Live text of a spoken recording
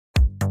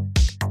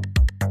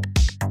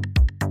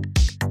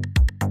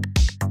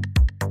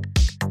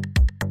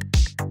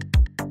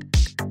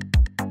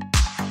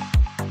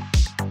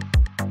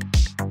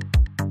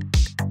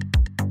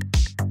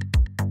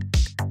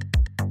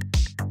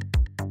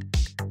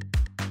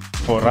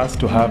for us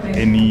to have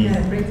any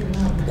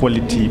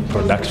quality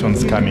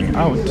productions coming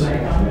out,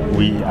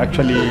 we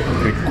actually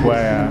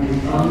require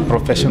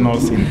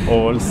professionals in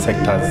all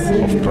sectors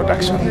of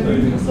production.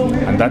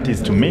 And that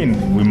is to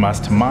mean we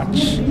must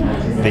match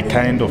the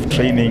kind of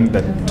training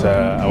that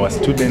our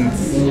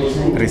students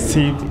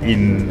receive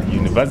in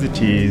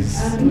universities,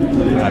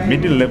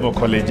 middle-level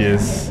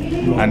colleges,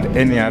 and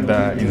any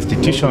other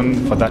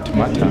institution for that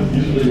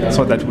matter,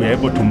 so that we're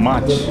able to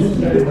match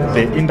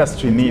the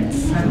industry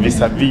needs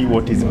vis-a-vis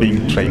what is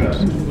being trained.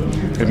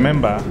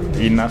 Remember,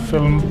 in a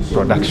film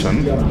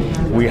production,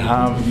 we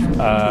have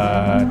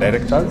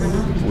directors,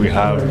 we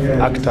have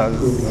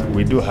actors,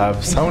 we do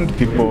have sound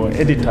people,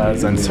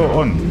 editors, and so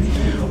on.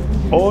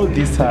 All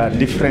these are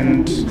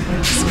different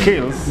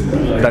skills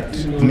that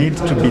need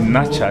to be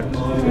nurtured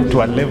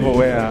to a level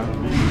where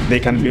they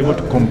can be able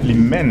to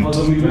complement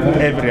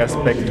every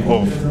aspect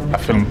of a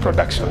film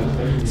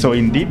production. So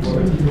indeed,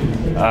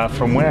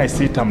 from where I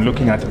sit, I'm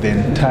looking at the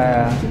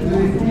entire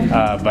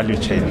value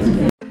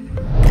chain.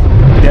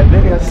 There are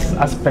various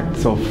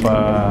aspects of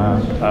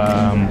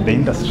the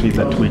industry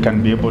that we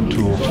can be able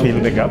to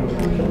fill the gap.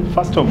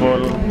 First of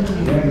all,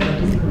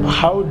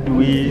 how do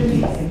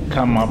we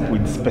come up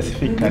with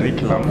specific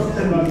curriculums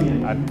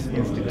at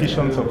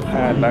institutions of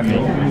higher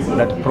learning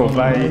that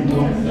provide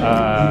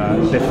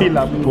the fill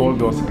up to all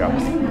those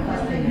gaps?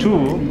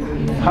 Two,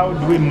 how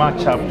do we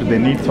match up to the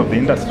needs of the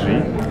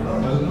industry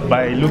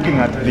by looking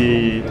at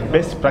the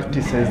best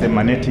practices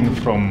emanating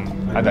from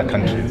other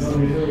countries?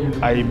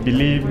 I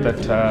believe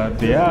that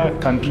there are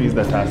countries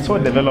that are so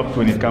developed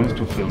when it comes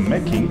to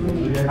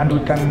filmmaking, and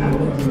we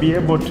can be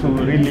able to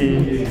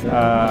really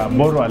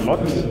borrow a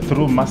lot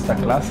through master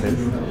classes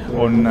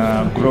on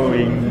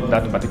growing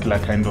that particular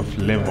kind of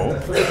level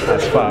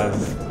as far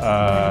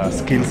as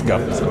skills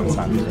gap is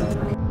concerned.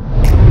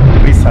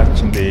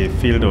 Research in the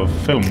field of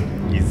film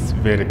is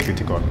very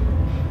critical.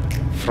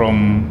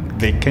 From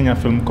the Kenya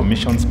Film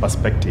Commission's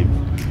perspective,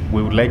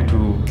 we would like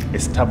to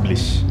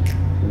establish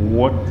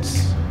what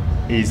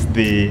is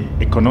the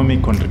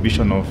economic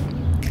contribution of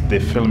the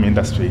film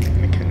industry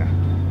in Kenya.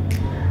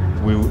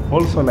 We would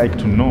also like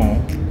to know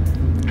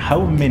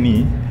how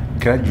many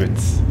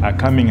graduates are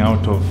coming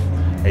out of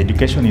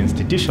education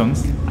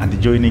institutions and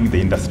joining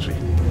the industry.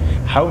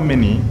 How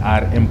many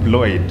are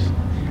employed?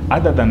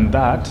 Other than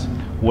that,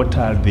 what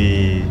are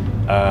the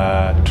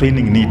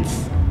training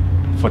needs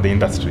for the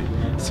industry?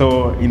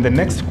 So in the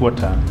next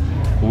quarter,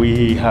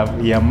 we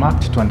have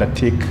earmarked to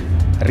undertake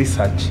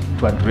research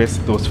to address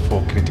those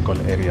four critical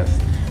areas.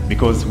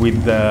 Because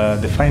with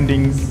the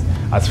findings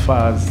as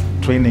far as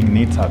training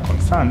needs are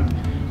concerned,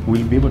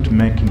 we'll be able to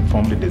make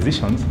informed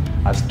decisions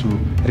as to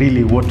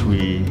really what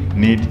we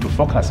need to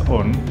focus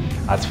on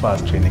as far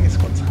as training is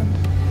concerned.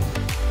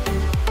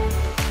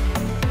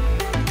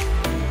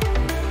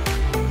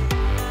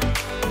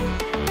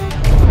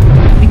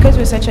 Because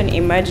we're such an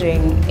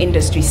emerging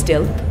industry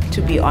still,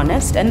 to be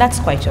honest, and that's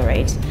quite all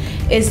right,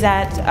 is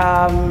that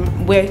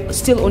we're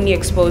still only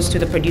exposed to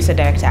the producer,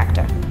 director,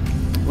 actor,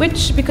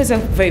 which because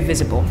of very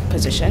visible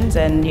positions,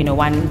 and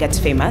one gets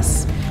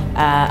famous,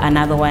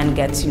 another one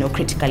gets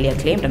critically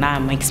acclaimed, and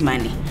another makes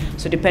money.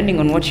 So depending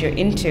on what you're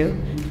into,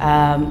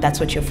 that's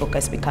what your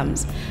focus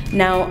becomes.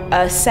 Now,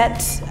 a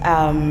set,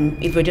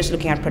 if we're just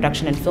looking at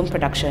production and film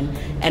production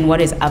and what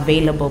is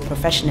available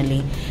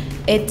professionally,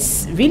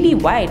 it's really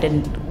wide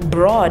and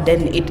broad,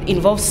 and it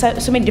involves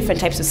so many different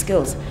types of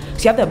skills.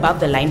 So you have the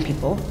above-the-line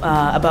people,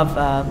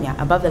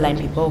 above-the-line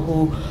people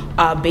who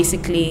are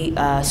basically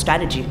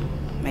strategy,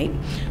 right?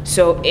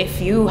 So if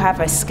you have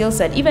a skill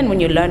set, even when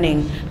you're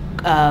learning,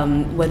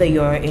 whether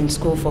you're in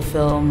school for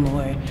film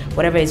or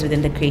whatever is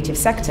within the creative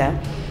sector,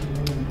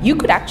 you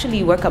could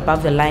actually work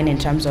above the line in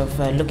terms of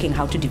looking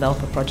how to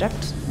develop a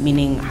project,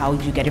 meaning how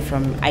you get it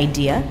from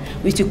idea.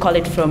 We used to call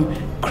it from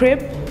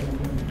crib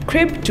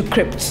to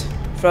crypt,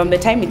 from the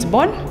time it's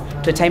born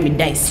to the time it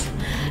dies.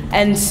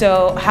 And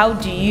so how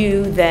do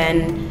you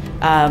then,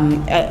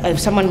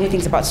 someone who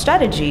thinks about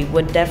strategy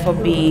would therefore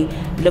be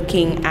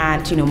looking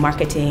at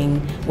marketing,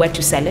 where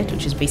to sell it,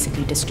 which is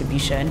basically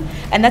distribution.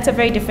 And that's a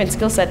very different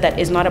skill set that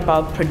is not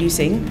about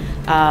producing,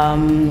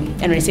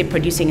 and when I say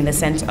producing in the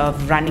sense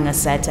of running a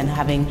set and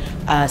having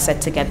a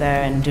set together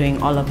and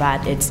doing all of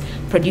that, it's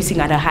producing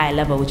at a higher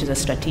level, which is a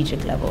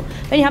strategic level.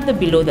 Then you have the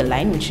below the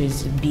line, which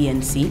is B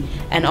and C,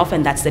 and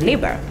often that's the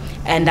labor.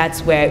 And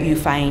that's where you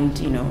find,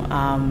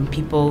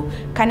 people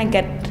kind of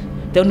get,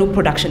 they'll know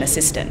production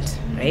assistant,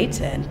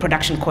 right, and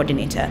production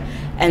coordinator.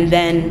 And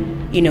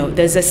then,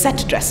 there's a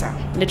set dresser,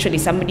 literally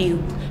somebody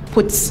who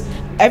puts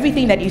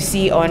everything that you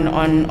see on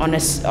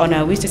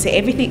a, we used to say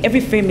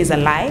every frame is a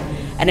lie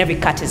and every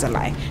cut is a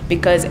lie,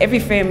 because every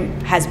frame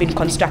has been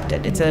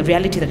constructed. It's a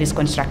reality that is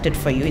constructed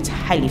for you. It's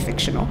highly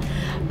fictional.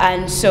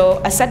 And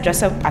so a set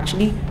dresser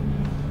actually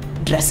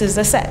dresses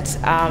the set.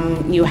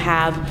 You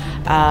have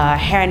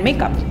hair and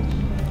makeup.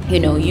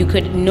 You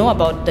could know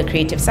about the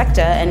creative sector,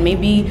 and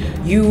maybe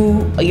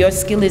your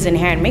skill is in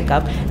hair and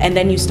makeup, and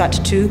then you start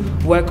to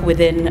work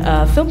within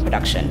film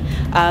production.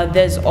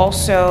 There's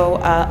also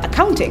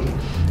accounting.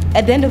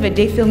 at the end of the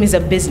day, film is a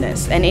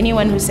business, and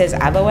anyone who says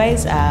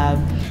otherwise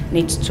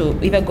needs to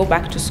either go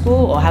back to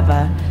school or have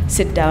a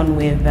sit down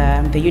with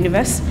the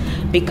universe,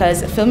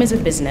 because film is a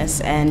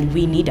business, and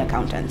we need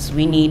accountants.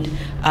 We need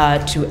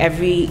to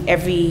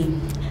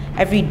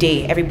every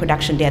day, every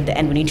production day at the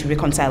end, we need to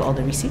reconcile all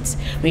the receipts.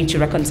 We need to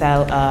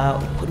reconcile,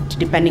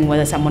 depending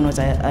whether someone was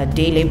a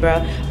day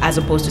laborer as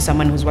opposed to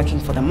someone who's working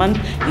for the month.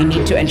 You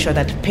need to ensure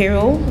that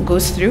payroll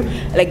goes through.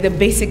 Like, the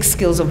basic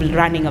skills of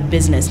running a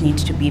business need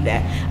to be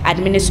there.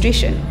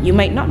 Administration. You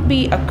might not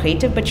be a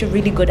creative, but you're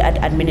really good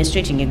at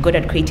administrating. You're good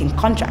at creating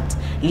contracts.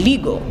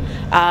 Legal.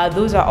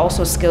 Those are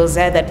also skills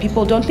there that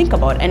people don't think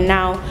about. And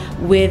now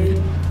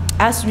with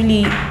us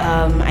really,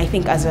 I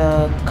think as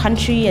a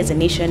country, as a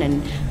nation,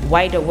 and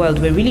wider world,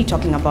 we're really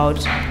talking about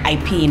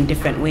IP in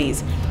different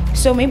ways.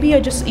 So maybe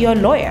you're a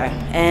lawyer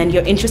and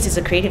your interest is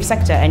the creative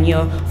sector and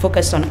you're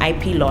focused on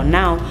IP law.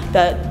 Now,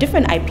 the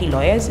different IP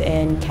lawyers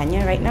in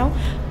Kenya right now,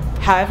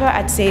 however,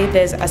 I'd say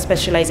there's a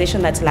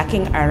specialization that's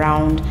lacking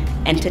around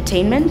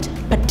entertainment,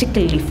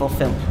 particularly for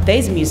film. There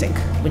is music,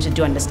 which I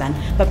do understand,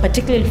 but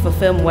particularly for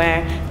film,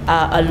 where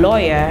a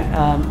lawyer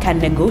can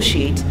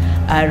negotiate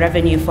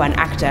revenue for an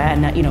actor,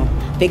 and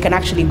they can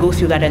actually go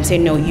through that and say,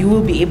 no, you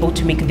will be able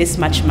to make this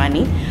much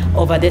money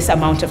over this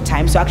amount of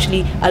time. So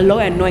actually, a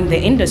lawyer knowing the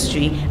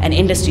industry and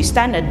industry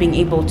standard, being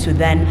able to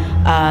then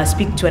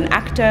speak to an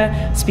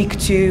actor, speak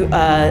to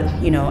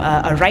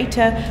a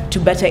writer, to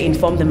better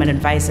inform them and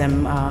advise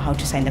them how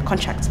to sign the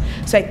contracts.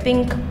 So I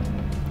think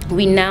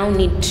we now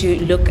need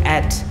to look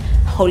at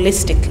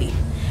holistically.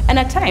 And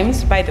at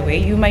times, by the way,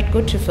 you might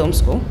go to film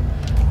school,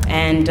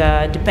 and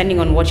depending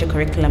on what your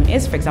curriculum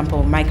is, for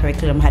example, my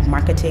curriculum had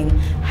marketing,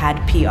 had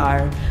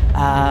PR,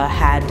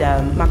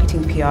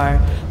 marketing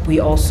PR. We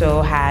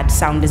also had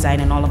sound design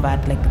and all of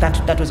that. Like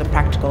that was a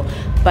practical.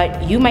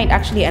 But you might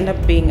actually end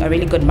up being a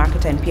really good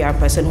marketer and PR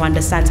person who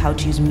understands how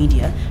to use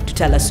media to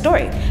tell a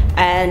story.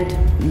 And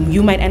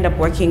you might end up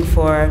working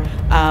for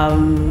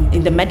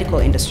in the medical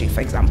industry,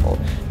 for example.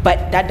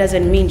 But that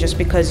doesn't mean just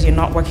because you're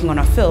not working on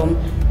a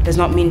film, does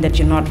not mean that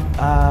you're not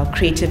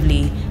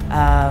creatively,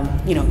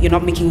 you're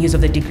not making use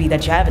of the degree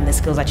that you have and the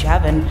skills that you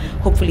have, and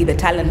hopefully the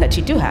talent that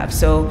you do have.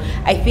 So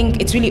I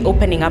think it's really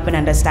opening up and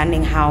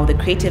understanding how the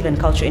creative and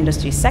culture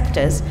industry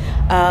sectors,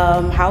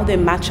 how they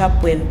match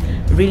up with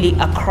really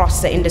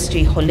across the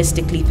industry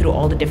holistically through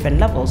all the different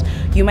levels.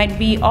 You might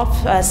be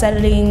off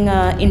selling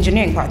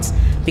engineering parts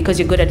because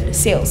you're good at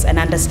sales and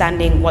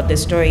understanding what the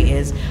story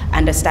is,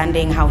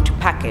 understanding how to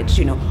package,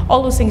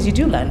 all those things you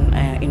do learn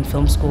in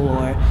film school,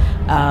 or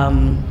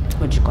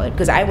what do you call it?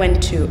 Because I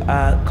went to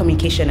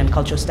communication and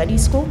cultural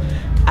studies school,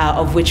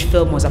 of which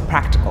film was a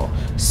practical.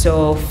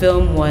 So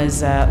film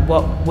was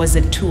what was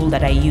a tool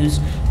that I used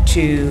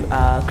to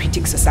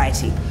critique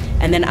society.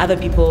 And then other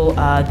people,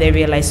 they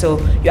realized, so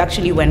you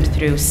actually went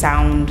through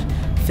sound,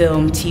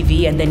 film,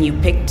 TV, and then you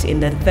picked in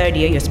the third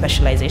year your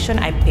specialization.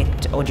 I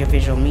picked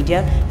audiovisual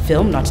media,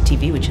 film, not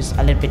TV, which is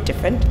a little bit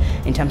different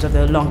in terms of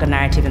the longer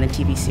narrative in the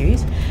TV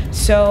series.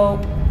 So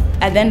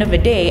at the end of the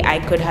day, I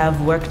could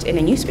have worked in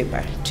a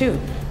newspaper too.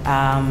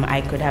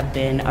 I could have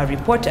been a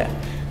reporter,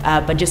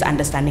 but just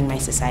understanding my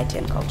society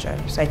and culture.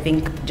 So I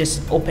think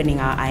just opening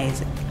our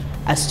eyes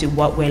as to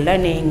what we're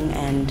learning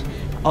and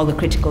all the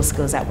critical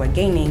skills that we're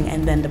gaining,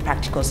 and then the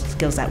practical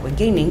skills that we're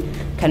gaining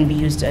can be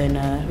used in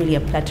really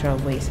a plethora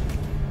of ways.